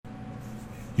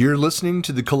You're listening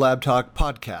to the Collab Talk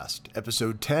podcast,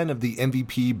 episode 10 of the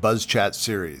MVPbuzzChat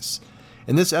series.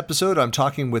 In this episode, I'm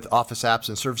talking with Office Apps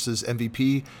and Services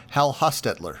MVP Hal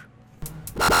Hostetler.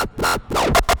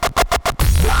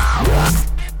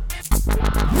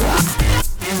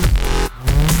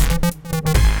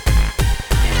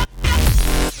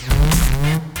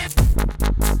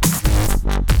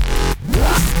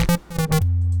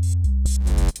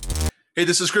 Hey,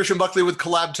 this is Christian Buckley with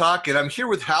Collab Talk, and I'm here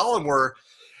with Hal, and we're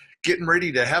getting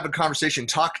ready to have a conversation,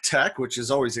 talk tech, which is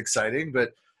always exciting.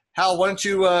 But Hal, why don't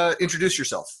you introduce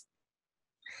yourself?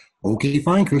 Okay,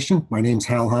 fine, Christian. My name's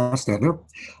Hal Hostetler.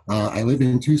 I live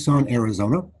in Tucson,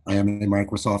 Arizona. I am a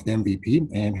Microsoft MVP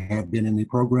and have been in the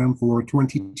program for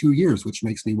 22 years, which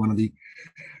makes me one of the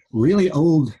really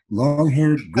old,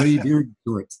 long-haired, gray-beard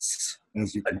sorts,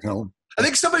 as you can tell. I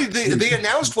think somebody, they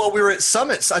announced while we were at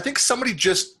Summits, I think somebody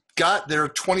just got their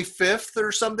 25th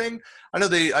or something. I know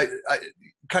I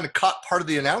kind of caught part of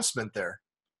the announcement there.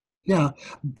 Yeah,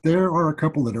 there are a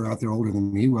couple that are out there older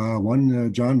than me.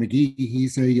 One, John McGee,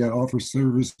 he's a Office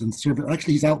Service and Service.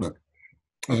 Actually, he's Outlook.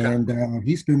 Okay. And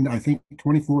he's been, I think,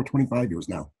 24, 25 years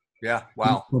now. Yeah,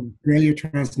 wow. From Australia,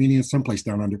 Tasmania, someplace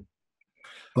down under.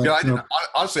 But,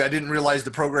 honestly, I didn't realize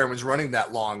the program was running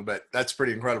that long, but that's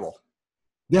pretty incredible.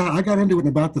 Yeah, I got into it in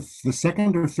about the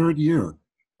second or third year,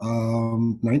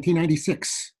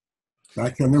 1996.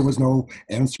 Back then, there was no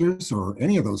answers or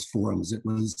any of those forums. It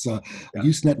was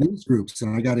Usenet news groups,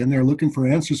 and I got in there looking for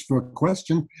answers for a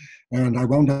question, and I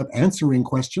wound up answering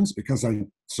questions because I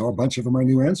saw a bunch of them I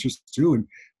knew answers to, and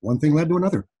one thing led to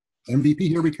another. MVP,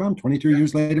 here we come. 22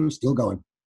 years later, we're still going.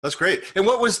 That's great.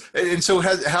 And so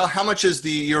how much is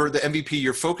the MVP,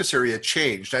 your focus area,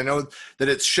 changed? I know that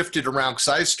it's shifted around because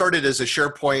I started as a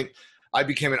SharePoint. I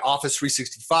became an Office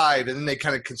 365, and then they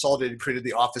kind of consolidated, created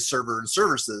the Office server and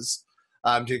services.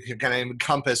 To kind of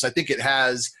encompass, I think it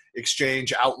has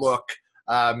Exchange, Outlook,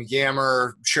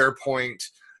 Yammer, SharePoint,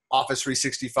 Office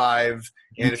 365,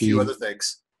 and a few other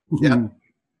things. Yeah,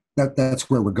 that's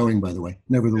where we're going, by the way.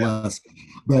 Nevertheless,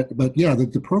 but yeah,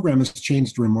 the program has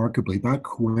changed remarkably.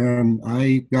 Back when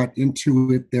I got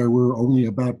into it, there were only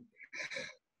about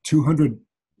 200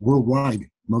 worldwide.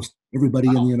 Most everybody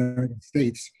in the United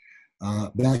States.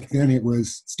 Back then, it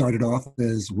was started off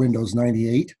as Windows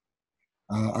 98.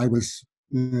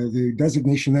 The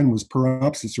designation then was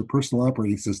per-opsis or personal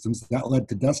operating systems. That led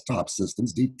to desktop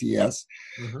systems, DTS,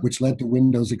 which led to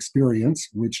Windows Experience,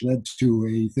 which led to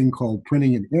a thing called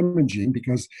printing and imaging,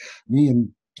 because me and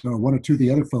one or two of the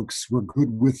other folks were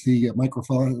good with the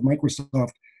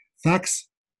Microsoft fax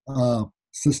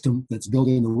system that's built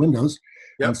into Windows.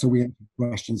 Yep. And so we had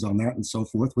questions on that and so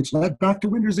forth, which led back to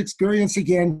Windows Experience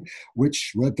again,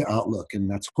 which led to Outlook,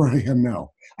 and that's where I am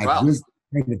now. Wow.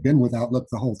 I've been with Outlook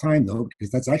the whole time, though,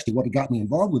 because that's actually what got me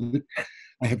involved with it.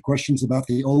 I have questions about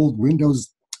the old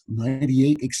Windows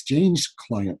 98 Exchange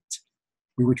client.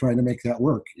 We were trying to make that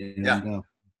work, and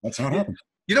that's how it happened.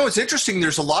 You know, it's interesting.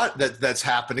 There's a lot that's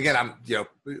happened. Again, I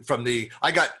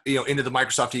got into the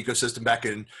Microsoft ecosystem back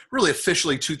in really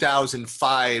officially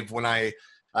 2005 when I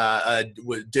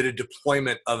did a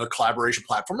deployment of a collaboration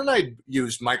platform, and I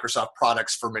used Microsoft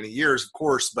products for many years, of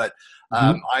course, but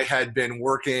I had been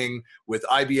working with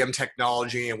IBM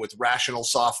technology and with Rational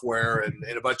software and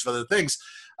a bunch of other things.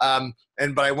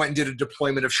 But I went and did a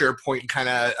deployment of SharePoint and kind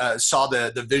of saw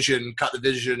the vision, caught the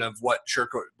vision of what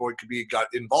SharePoint could be, got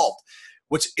involved.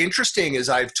 What's interesting is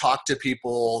I've talked to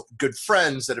people, good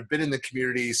friends that have been in the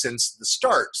community since the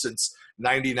start, since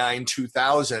 99,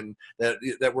 2000,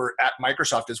 that were at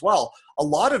Microsoft as well. A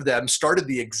lot of them started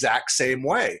the exact same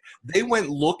way. They went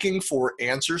looking for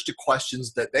answers to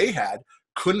questions that they had,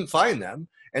 couldn't find them.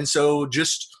 And so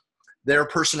just their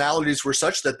personalities were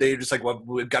such that they just like, well,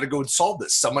 we've got to go and solve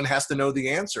this. Someone has to know the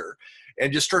answer.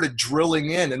 And just started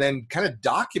drilling in and then kind of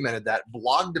documented that,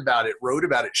 blogged about it, wrote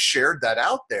about it, shared that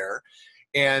out there.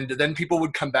 And then people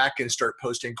would come back and start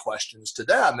posting questions to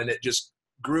them. And it just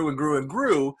grew and grew and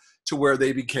grew to where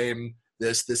they became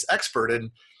this expert.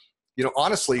 And,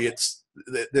 honestly, it's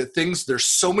the things, there's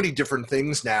so many different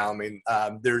things now. I mean,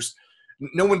 there's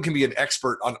no one can be an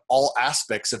expert on all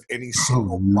aspects of any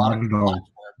single product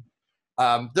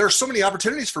platform. There are so many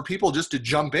opportunities for people just to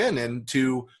jump in and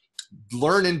to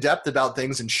learn in depth about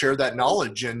things and share that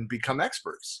knowledge and become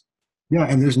experts. Yeah,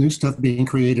 and there's new stuff being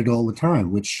created all the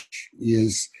time, which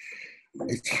is,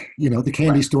 the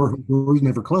candy store doors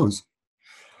never close.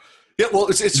 Yeah, well,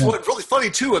 it's really funny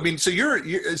too. I mean, so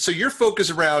your focus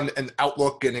around an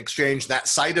Outlook and Exchange, that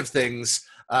side of things,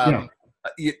 and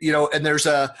there's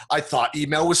I thought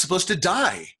email was supposed to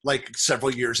die like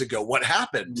several years ago. What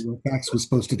happened? Fax was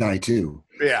supposed to die too.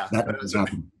 Yeah, that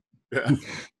happened. Yeah.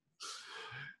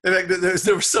 In fact,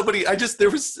 there was somebody, there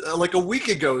was like a week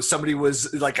ago, somebody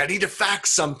was like, I need to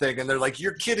fax something. And they're like,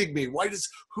 you're kidding me.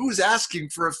 Who's asking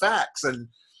for a fax? And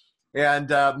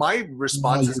my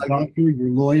response Your is like, doctor, your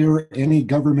lawyer, any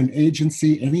government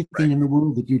agency, anything right, in the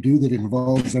world that you do that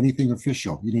involves anything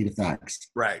official, you need a fax.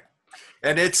 right.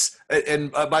 And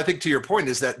I think to your point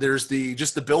is that there's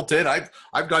just the built-in, I've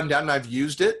gone down and I've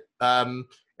used it. And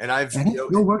it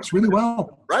still works really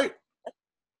well. Right.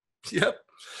 Yep.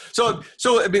 So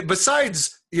I mean,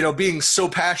 besides being so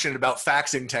passionate about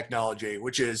faxing technology,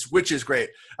 which is great,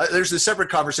 there's a separate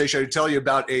conversation I would tell you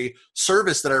about a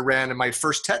service that I ran in my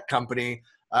first tech company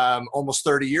almost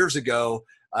 30 years ago.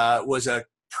 Was a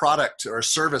product or a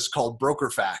service called Broker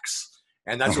Fax,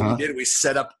 and that's what we did. We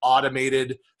set up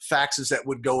automated faxes that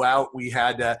would go out. We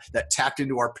had that tapped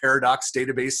into our Paradox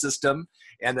database system,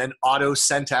 and then auto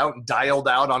sent out and dialed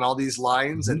out on all these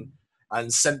lines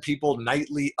and sent people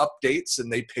nightly updates,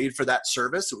 and they paid for that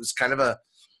service. It was kind of a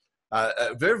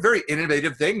very, very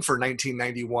innovative thing for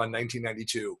 1991,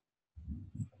 1992.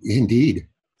 Indeed.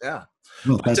 Yeah.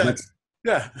 Well,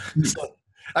 yeah. So,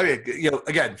 I mean,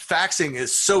 again, faxing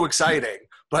is so exciting,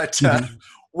 but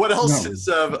what else is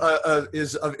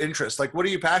of interest? Like, what are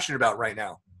you passionate about right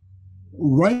now?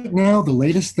 Right now, the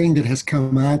latest thing that has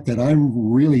come out that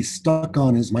I'm really stuck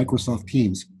on is Microsoft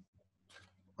Teams.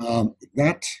 I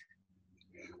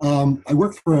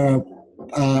work for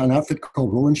an outfit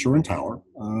called Roland Shore and Tower.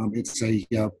 It's a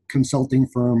consulting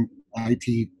firm,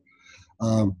 IT,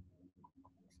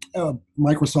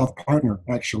 Microsoft partner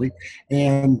actually,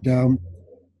 and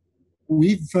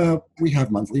we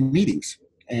have monthly meetings.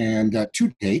 And to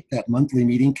date, that monthly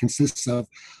meeting consists of,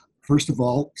 first of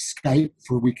all, Skype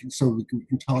so we can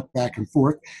talk back and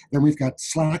forth. Then we've got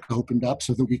Slack opened up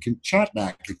so that we can chat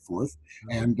back and forth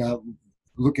and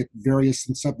look at various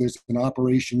and stuff. There's an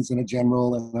operations and a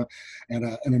general and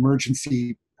an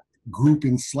emergency group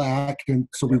in Slack, and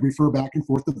so we refer back and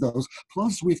forth to those.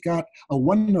 Plus, we've got a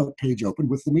OneNote page open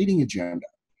with the meeting agenda,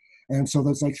 and so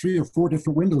there's like 3 or 4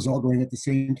 different windows all going at the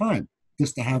same time,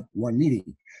 just to have one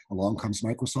meeting. Along comes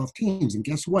Microsoft Teams, and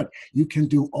guess what? You can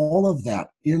do all of that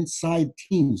inside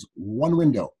Teams, one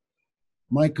window.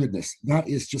 My goodness, that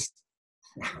is just.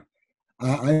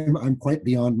 I'm quite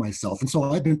beyond myself, and so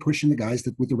I've been pushing the guys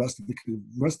with the rest of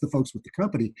the folks with the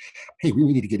company. Hey, we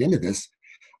need to get into this.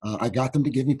 I got them to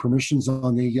give me permissions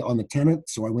on the tenant,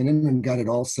 so I went in and got it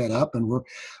all set up, and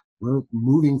we're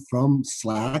moving from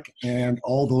Slack and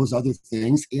all those other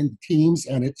things in Teams,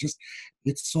 and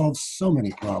it solves so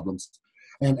many problems.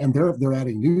 And they're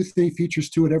adding new features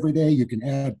to it every day. You can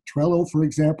add Trello, for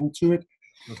example, to it.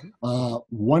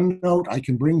 OneNote, I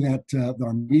can bring that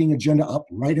our meeting agenda up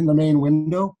right in the main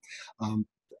window.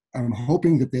 I'm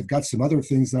hoping that they've got some other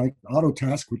things like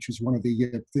Autotask, which is one of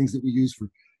the things that we use for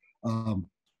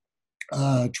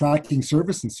tracking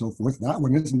service and so forth. That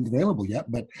one isn't available yet,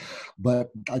 but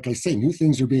like I say, new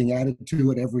things are being added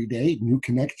to it every day. New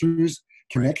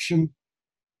connection.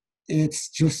 It's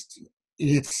just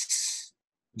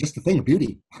a thing of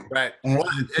beauty. Right. Well,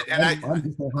 and I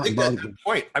think that's a good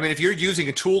point. I mean, if you're using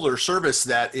a tool or service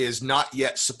that is not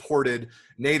yet supported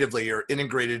natively or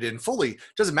integrated in fully,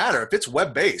 doesn't matter. If it's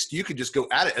web-based, you can just go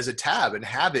add it as a tab and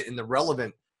have it in the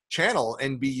relevant channel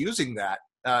and be using that,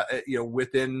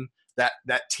 within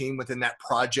that team, within that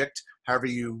project, however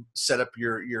you set up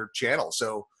your channel.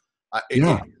 So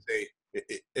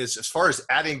as far as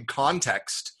adding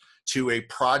context to a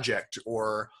project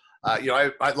or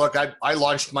I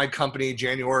launched my company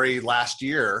January last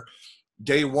year.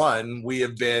 Day one, we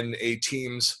have been a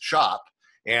Teams shop,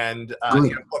 and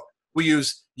we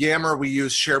use Yammer, we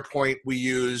use SharePoint, we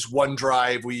use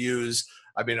OneDrive,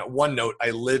 OneNote. I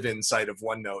live inside of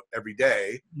OneNote every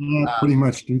day. Pretty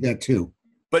much do that too.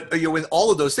 But with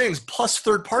all of those things, plus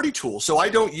third-party tools. So I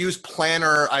don't use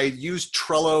Planner. I use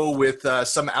Trello with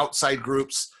some outside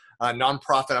groups.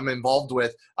 Nonprofit I'm involved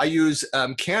with. I use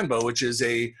Canva, which is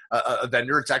a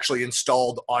vendor. It's actually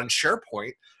installed on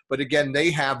SharePoint, but again,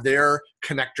 they have their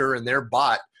connector and their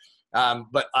bot.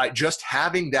 But just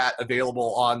having that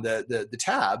available on the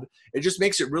tab, it just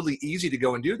makes it really easy to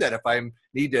go and do that. If I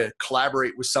need to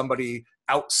collaborate with somebody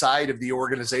outside of the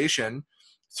organization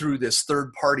through this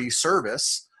third-party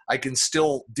service, I can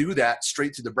still do that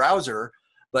straight to the browser.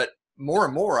 But more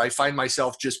and more, I find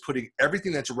myself just putting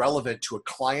everything that's relevant to a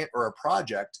client or a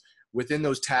project within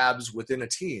those tabs within a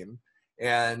team.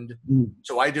 And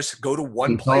so I just go to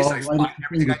one place. I find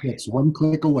everything I need. It's one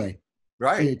click away.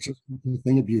 Right. It's just a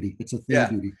thing of beauty. It's a thing of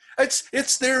beauty.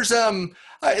 There's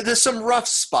some rough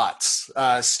spots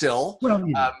still.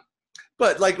 Well,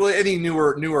 but like any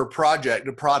newer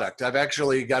product, I've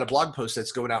actually got a blog post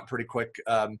that's going out pretty quick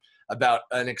about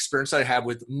an experience I have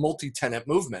with multi-tenant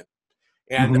movement.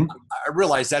 And Mm-hmm. I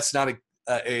realize that's not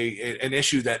an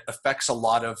issue that affects a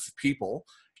lot of people.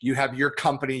 You have your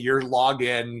company, your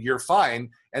login, you're fine.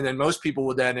 And then most people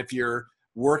would then, if you're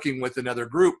working with another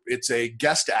group, it's a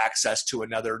guest access to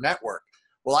another network.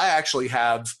 Well, I actually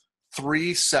have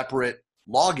 3 separate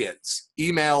logins,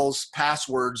 emails,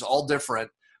 passwords, all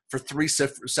different for 3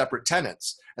 separate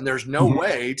tenants. And there's no Mm-hmm.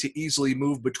 way to easily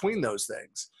move between those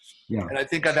things. Yeah. And I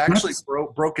think I've actually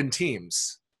broken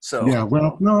teams. So Yeah,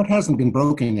 well, no, it hasn't been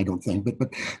broken, I don't think.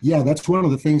 But yeah, that's one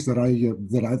of the things that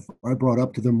I brought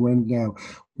up to them when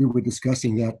we were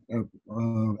discussing that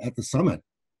at the summit.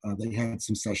 They had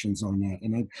some sessions on that,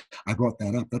 and I brought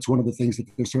that up. That's one of the things that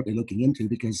they're certainly looking into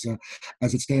because,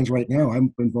 as it stands right now,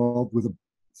 I'm involved with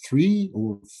 3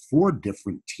 or 4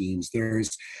 different teams.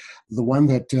 There's the one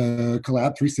that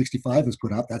Collab 365 has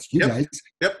put out. That's you guys.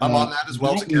 Yep, I'm on that as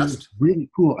well as a That is guest. really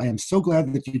cool. I am so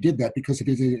glad that you did that because it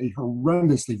is a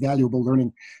horrendously valuable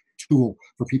learning tool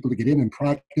for people to get in and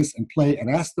practice and play and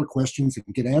ask their questions and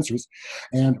get answers.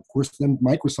 And of course, then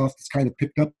Microsoft has kind of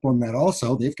picked up on that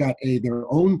also. They've got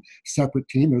their own separate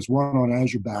team. There's one on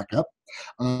Azure Backup.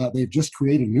 They've just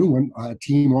created a new one,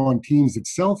 Team on Teams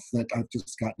itself, that I've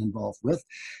just gotten involved with,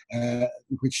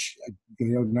 which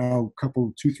there are now a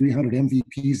couple, 200-300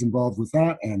 MVPs involved with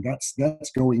that, and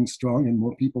that's going strong, and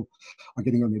more people are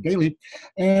getting on there daily.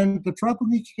 And the trouble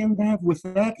you can have with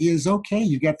that is, okay,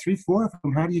 you got 3-4 of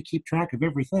them. How do you keep track of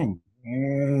everything?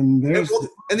 And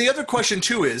the other question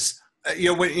too is,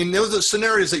 when in those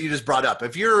scenarios that you just brought up,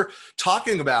 if you're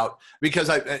talking about, because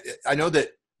I know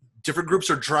that different groups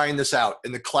are trying this out,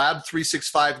 and the Collab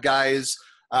 365 guys,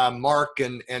 Mark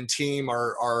and team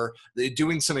are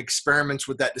doing some experiments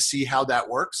with that to see how that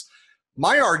works.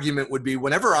 My argument would be,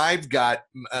 whenever I've got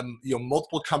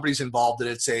multiple companies involved, that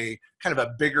it's a kind of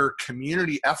a bigger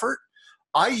community effort,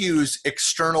 I use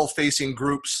external facing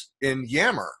groups in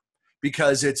Yammer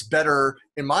because it's better,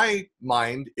 in my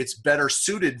mind, it's better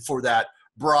suited for that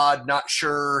broad, not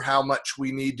sure how much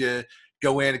we need to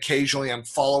go in. Occasionally I'm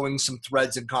following some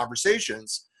threads and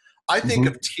conversations. I think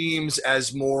of teams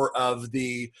as more of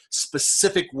the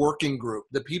specific working group,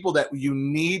 the people that you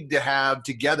need to have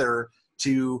together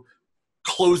to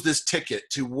close this ticket,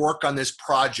 to work on this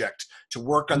project, to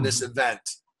work on this event.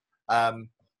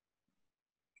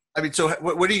 So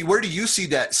where do you see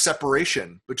that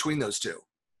separation between those two?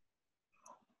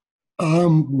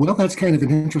 Well, that's kind of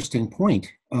an interesting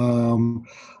point. I'm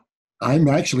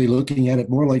actually looking at it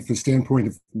more like the standpoint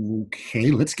of, okay,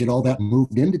 let's get all that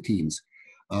moved into teams.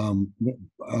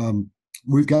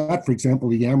 We've got, for example,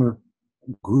 the Yammer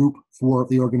group for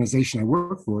the organization I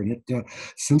work for, and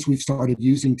since we've started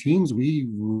using Teams, we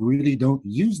really don't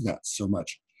use that so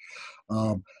much.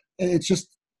 It's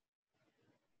just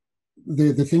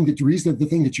the thing that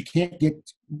you can't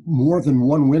get more than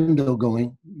one window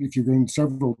going if you're in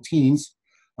several teams.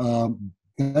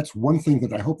 That's one thing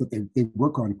that I hope that they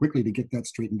work on quickly to get that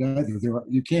straightened out.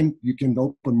 You can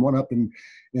open one up in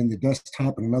the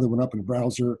desktop and another one up in a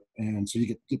browser, and so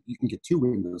you can get 2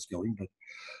 windows going.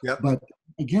 But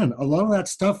again, a lot of that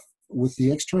stuff with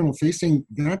the external facing,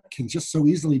 that can just so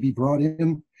easily be brought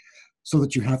in so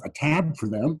that you have a tab for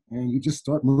them, and you just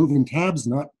start moving tabs,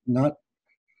 not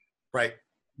right,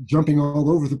 jumping all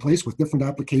over the place with different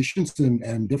applications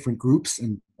and different groups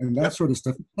and that sort of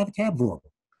stuff. Have a tab for them.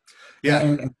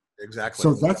 Yeah, exactly.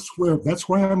 So that's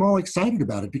why I'm all excited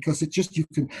about it, because it just, you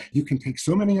can take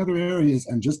so many other areas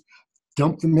and just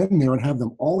dump them in there and have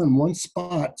them all in one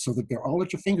spot so that they're all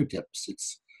at your fingertips.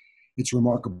 It's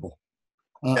remarkable.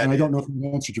 And I don't know if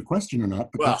you answered your question or not,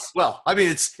 but I mean,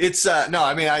 it's no,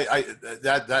 I mean, I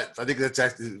think that's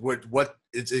actually what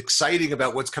is exciting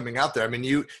about what's coming out there. I mean,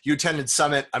 you attended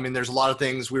Summit. I mean, there's a lot of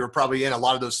things, we were probably in a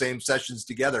lot of those same sessions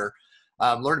together,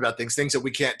 learn about things that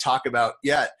we can't talk about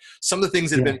yet. Some of the things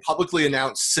that have been publicly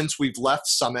announced since we've left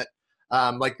Summit,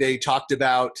 like they talked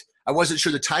about, I wasn't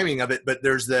sure the timing of it, but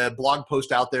there's the blog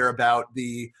post out there about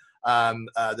the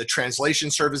translation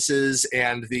services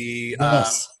and the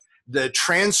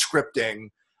transcripting.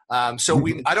 I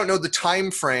don't know the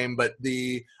time frame, but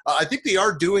I think they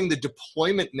are doing the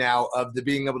deployment now of the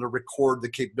being able to record the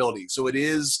capability. So it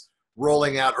is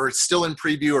rolling out, or it's still in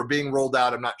preview or being rolled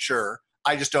out. I'm not sure.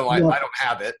 I just don't. I don't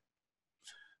have it.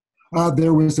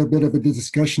 There was a bit of a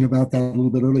discussion about that a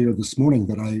little bit earlier this morning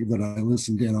that I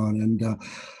listened in on, and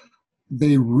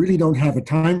they really don't have a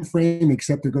time frame,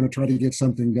 except they're going to try to get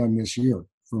something done this year.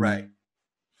 Right.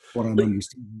 What I'm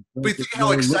understanding. But think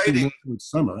how exciting.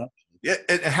 Summer, actually. Yeah,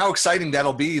 and how exciting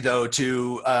that'll be, though,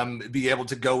 to be able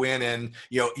to go in and,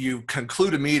 you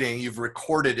conclude a meeting, you've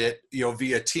recorded it,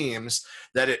 via Teams,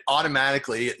 that it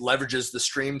leverages the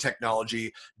stream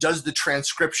technology, does the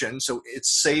transcription, so it's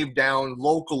saved down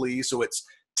locally, so it's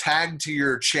tagged to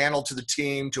your channel, to the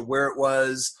team, to where it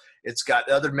was. It's got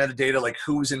other metadata like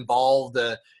who's involved,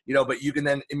 but you can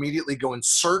then immediately go and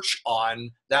search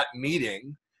on that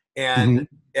meeting and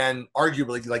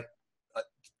arguably like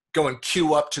go and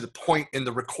queue up to the point in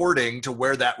the recording to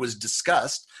where that was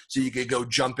discussed, so you could go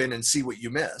jump in and see what you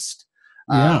missed.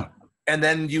 Yeah. And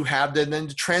then you have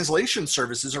the translation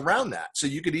services around that. So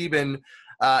you could even,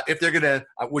 if they're going to,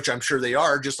 which I'm sure they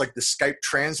are, just like the Skype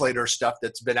translator stuff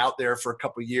that's been out there for a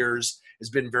couple of years, has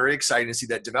been very exciting to see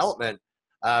that development.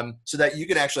 So that you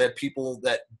can actually have people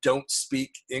that don't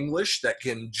speak English that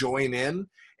can join in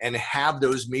and have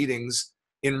those meetings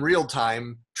in real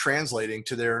time translating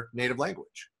to their native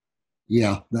language.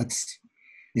 Yeah,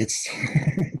 it's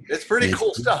pretty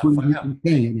cool stuff.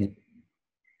 And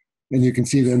you can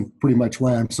see then pretty much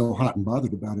why I'm so hot and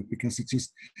bothered about it, because it's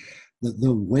just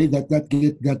the way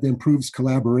that improves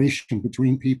collaboration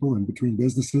between people and between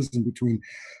businesses and between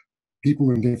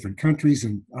people in different countries.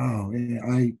 And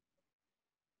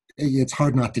it's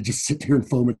hard not to just sit there and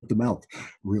foam at the mouth,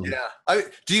 really. Yeah.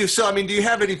 Do you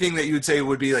have anything that you would say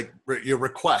would be like your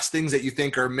requests, things that you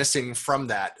think are missing from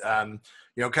that?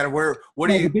 Kind of what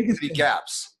are the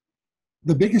gaps?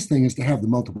 The biggest thing is to have the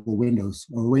multiple windows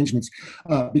or arrangements,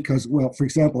 because, well, for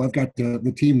example, I've got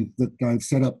the team that I've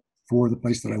set up for the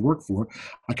place that I work for.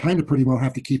 I kind of pretty well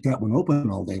have to keep that one open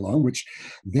all day long, which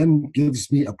then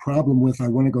gives me a problem with, I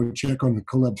want to go check on the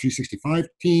Collab 365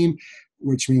 team,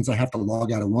 which means I have to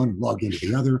log out of one and log into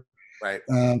the other. Right.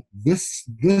 This,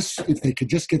 if they could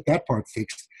just get that part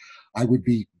fixed, I would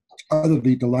be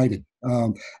utterly delighted.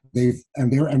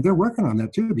 They're working on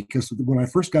that too, because when I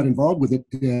first got involved with it,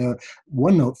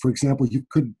 OneNote, for example, you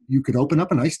could open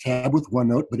up a nice tab with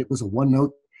OneNote, but it was a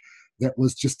OneNote that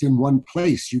was just in one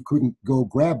place. You couldn't go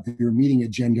grab your meeting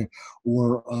agenda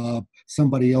or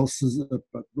somebody else's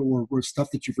or stuff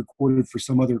that you've recorded for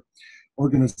some other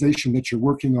organization that you're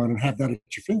working on and have that at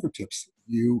your fingertips.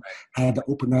 You had to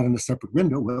open that in a separate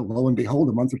window. Well, lo and behold,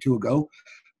 a month or two ago,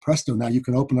 presto, now you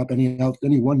can open up any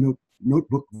OneNote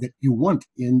notebook that you want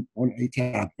on a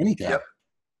tab, any tab,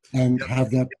 and have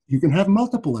that. You can have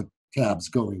multiple tabs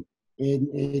going.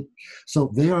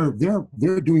 So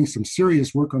they're doing some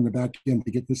serious work on the back end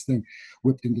to get this thing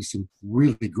whipped into some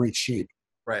really great shape.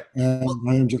 Right. And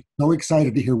I am just so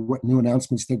excited to hear what new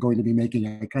announcements they're going to be making.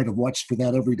 I kind of watch for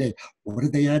that every day. What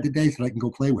did they add today that I can go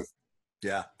play with?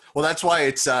 Yeah. Well, that's why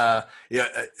it's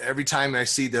every time I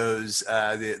see those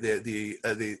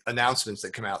the announcements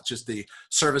that come out, just the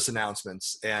service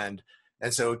announcements, and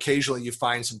so occasionally you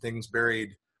find some things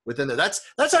buried within there.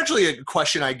 That's actually a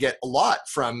question I get a lot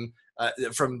from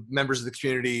members of the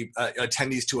community,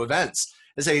 attendees to events,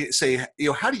 as they say,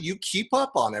 how do you keep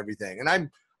up on everything? And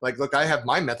I'm like, look, I have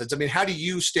my methods. I mean, how do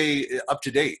you stay up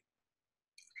to date?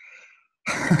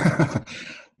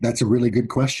 That's a really good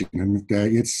question. And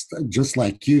it's just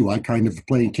like you. I kind of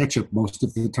playing catch up most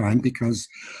of the time because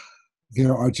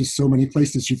there are just so many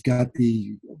places. You've got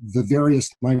the various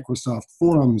Microsoft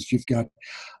forums. You've got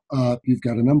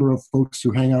a number of folks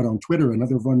who hang out on Twitter, a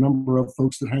number of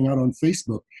folks that hang out on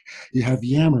Facebook. You have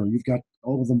Yammer. You've got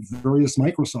all of the various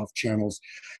Microsoft channels.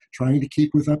 Trying to keep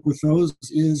up with those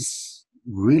is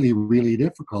really, really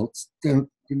difficult.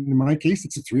 In my case,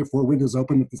 it's 3 or 4 windows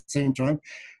open at the same time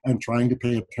and trying to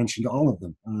pay attention to all of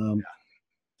them.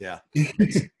 Yeah.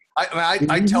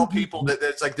 I tell people that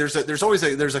it's like there's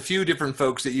a few different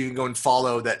folks that you can go and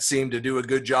follow that seem to do a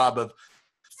good job of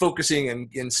focusing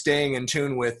and staying in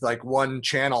tune with like one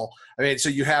channel. I mean, so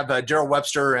you have Daryl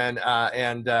Webster and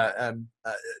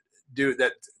do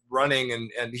that running,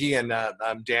 and he and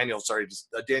Daniel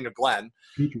Glenn,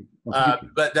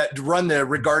 but that run the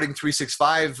Regarding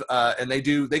 365, and they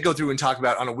go through and talk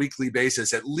about on a weekly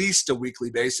basis, at least a weekly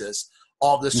basis,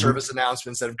 all the service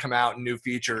announcements that have come out and new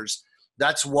features.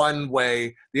 That's one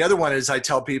way. The other one is I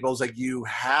tell people is like you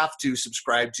have to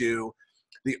subscribe to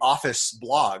the Office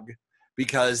blog,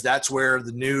 because that's where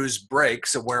the news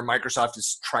breaks and where Microsoft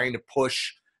is trying to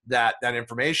push that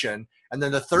information. And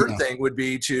then the third thing would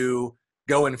be to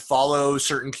go and follow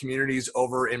certain communities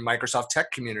over in Microsoft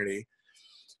Tech Community,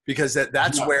 because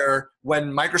that's where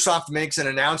when Microsoft makes an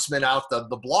announcement out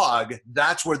the blog,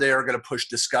 that's where they are going to push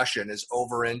discussion, is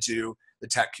over into the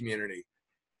tech community.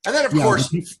 And then, of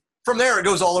course, from there it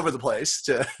goes all over the place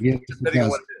to depending on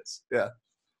what it is. Yeah.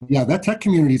 Yeah, that tech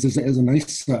communities is a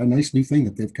nice new thing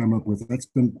that they've come up with. That's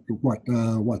been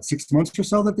what 6 months or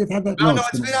so that they've had that. No, No, no, it's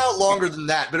it's been. been out longer than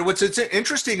that. But what's it's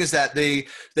interesting is that they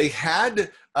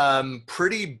had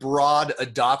pretty broad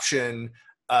adoption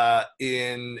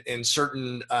in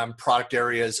certain product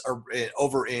areas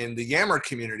over in the Yammer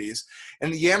communities,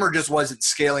 and the Yammer just wasn't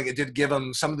scaling. It did give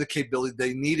them some of the capability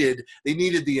they needed. They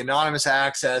needed the anonymous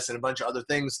access and a bunch of other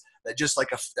things that just like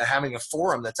having a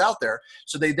forum that's out there.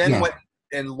 So they then Yeah. went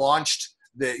and launched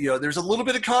there's a little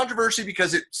bit of controversy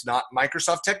because it's not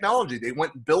Microsoft technology. They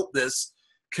went and built this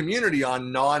community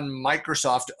on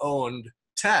non-Microsoft owned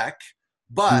tech,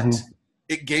 but Hmm.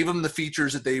 it gave them the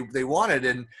features that they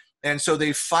wanted. And so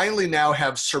they finally now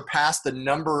have surpassed the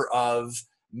number of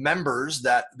members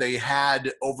that they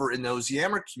had over in those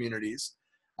Yammer communities.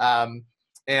 Um,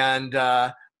 and,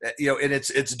 and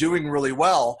it's doing really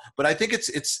well, but I think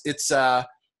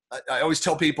I always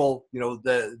tell people,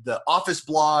 the Office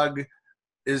blog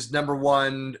is number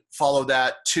one, follow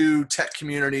that. Two, tech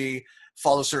community,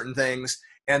 follow certain things,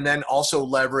 and then also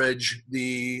leverage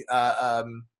the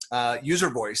user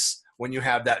voice when you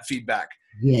have that feedback.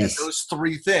 Yes. Those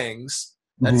three things,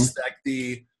 Hmm. that's like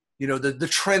the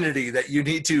trinity that you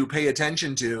need to pay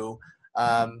attention to,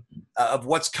 of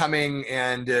what's coming.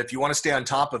 And if you want to stay on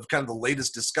top of kind of the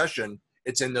latest discussion,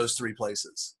 it's in those three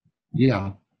places.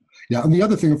 Yeah. Yeah, and the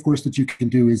other thing, of course, that you can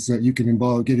do is you can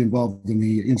get involved in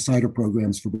the insider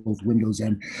programs for both Windows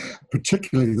and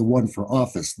particularly the one for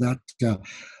Office.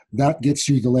 That gets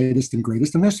you the latest and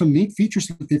greatest. And there's some neat features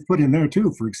that they've put in there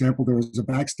too. For example, there is a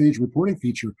backstage reporting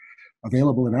feature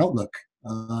available in Outlook.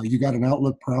 You got an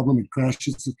Outlook problem, it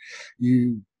crashes.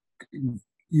 You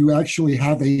you actually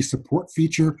have a support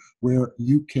feature where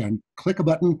you can click a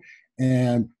button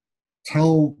and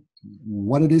tell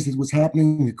what it is that was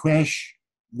happening, the crash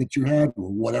that you had, or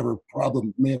whatever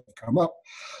problem may have come up.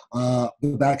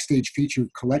 The backstage feature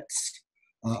collects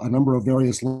a number of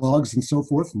various logs and so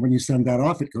forth. And when you send that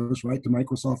off, it goes right to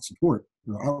Microsoft support,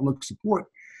 or Outlook support,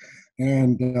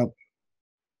 and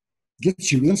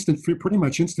gets you pretty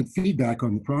much instant feedback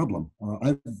on the problem.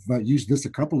 I've used this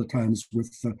a couple of times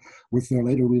with their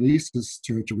later releases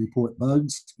to report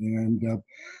bugs, and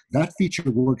that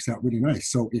feature works out really nice.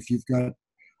 So if you've got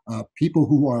people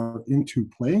who are into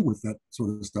playing with that sort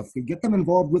of stuff, you get them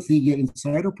involved with the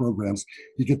insider programs.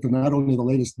 You get them not only the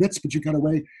latest bits, but you got a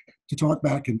way to talk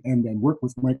back and work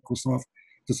with Microsoft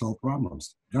to solve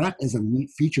problems. That is a neat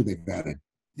feature they've added.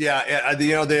 Yeah,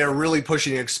 they are really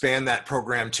pushing to expand that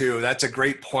program too. That's a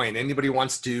great point. Anybody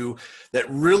that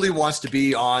really wants to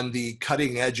be on the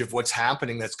cutting edge of what's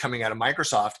happening that's coming out of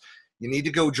Microsoft, you need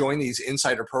to go join these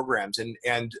insider programs. And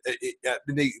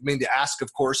the ask,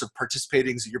 of course, of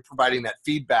participating is that you're providing that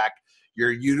feedback.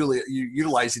 You're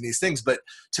utilizing these things, but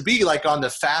to be like on the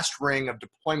fast ring of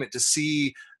deployment, to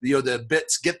see the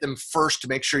bits, get them first to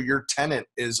make sure your tenant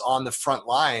is on the front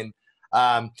line.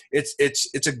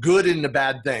 It's a good and a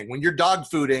bad thing. When you're dog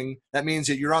fooding, that means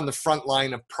that you're on the front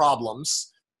line of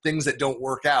problems, things that don't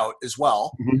work out as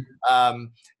well. Mm-hmm.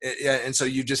 And so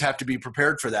you just have to be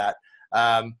prepared for that.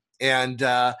 I'm at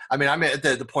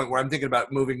the point where I'm thinking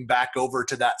about moving back over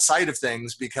to that side of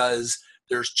things because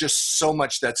there's just so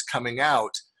much that's coming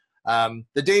out.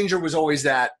 The danger was always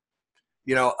that,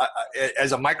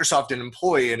 as a Microsoft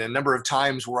employee, and a number of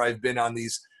times where I've been on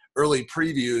these early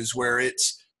previews where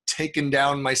it's taken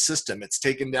down my system, it's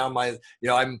taken down my,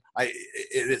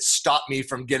 it stopped me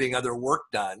from getting other work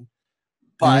done.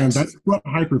 And But that's what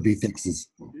Hyper-V fixes.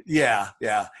 yeah,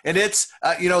 and it's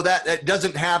that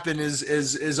doesn't happen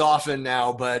as often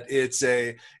now, but it's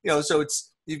so it's,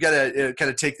 you've got to kind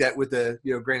of take that with a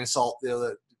grain of salt,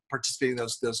 participating in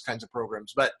those kinds of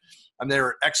programs. But they're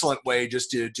an excellent way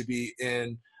just to be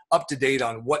up to date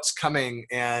on what's coming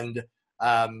and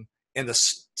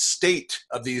the state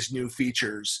of these new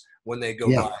features when they go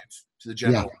live to the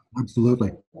general. Yeah,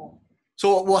 absolutely.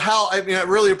 So, well, Hal, I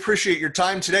really appreciate your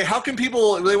time today. How can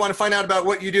people really want to find out about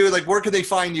what you do? Like, where can they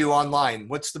find you online?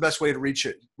 What's the best way to reach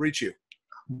you?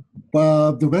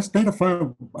 The best way to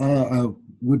find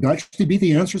would actually be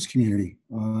the answers community.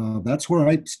 That's where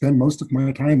I spend most of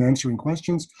my time answering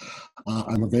questions.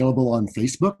 I'm available on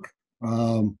Facebook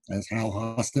as Hal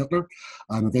Hostetler.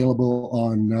 I'm available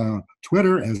on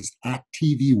Twitter as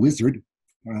 @TVWizard.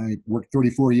 I worked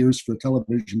 34 years for a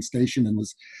television station and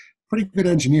was a pretty good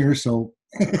engineer, so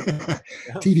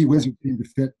TV Wizard seemed to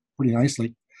fit pretty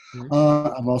nicely.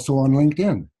 I'm also on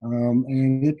LinkedIn,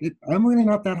 and I'm really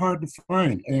not that hard to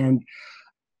find. And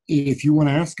if you want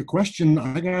to ask a question,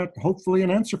 I got hopefully an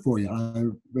answer for you.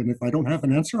 And if I don't have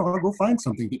an answer, I'll go find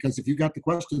something, because if you got the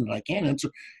question that I can't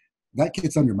answer, that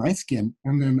gets under my skin,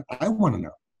 and then I want to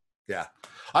know. Yeah.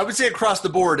 I would say across the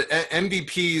board,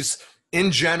 MVPs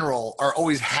in general are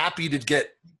always happy to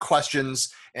get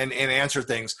questions and answer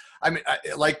things. I mean,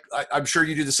 I'm sure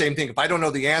you do the same thing. If I don't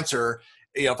know the answer,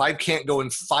 if I can't go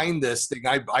and find this thing,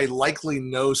 I likely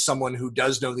know someone who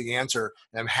does know the answer,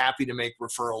 and I'm happy to make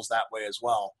referrals that way as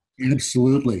well.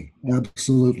 Absolutely.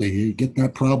 Absolutely. You get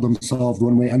that problem solved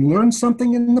one way and learn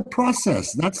something in the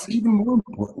process. That's even more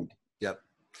important. Yep.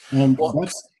 And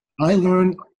I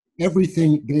learn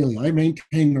everything daily. I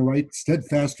maintain the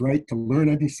steadfast right to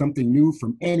learn something new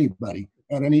from anybody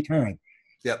at any time.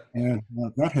 Yep. And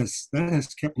that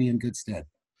has kept me in good stead.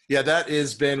 Yeah, that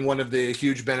has been one of the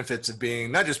huge benefits of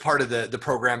being not just part of the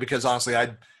program, because honestly,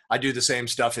 I do the same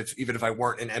stuff even if I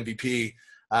weren't an MVP.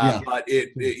 But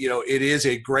it is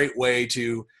a great way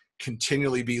to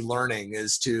continually be learning.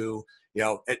 Is to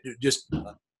just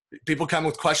people come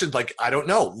with questions like, I don't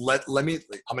know. I'm going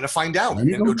to find out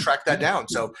and go track that down.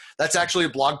 So that's actually a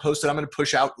blog post that I'm going to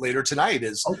push out later tonight.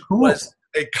 Was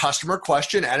a customer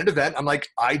question at an event. I'm like,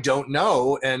 I don't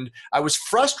know. And I was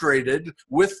frustrated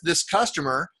with this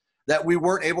customer that we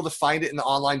weren't able to find it in the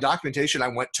online documentation. I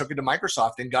took it to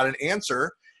Microsoft and got an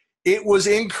answer. It was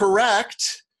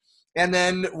incorrect. And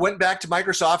then went back to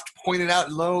Microsoft, pointed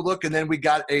out, look, and then we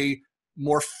got a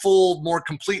more full, more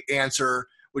complete answer,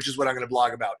 which is what I'm going to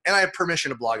blog about. And I have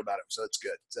permission to blog about it, so it's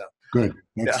good. So good.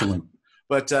 Excellent. Yeah.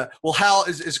 But, well, Hal,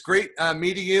 it's great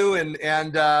meeting you, and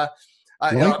I'm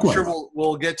sure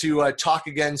we'll get to talk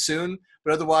again soon.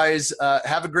 But otherwise,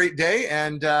 have a great day,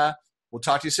 and we'll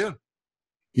talk to you soon.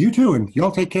 You too, and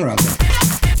y'all take care out there.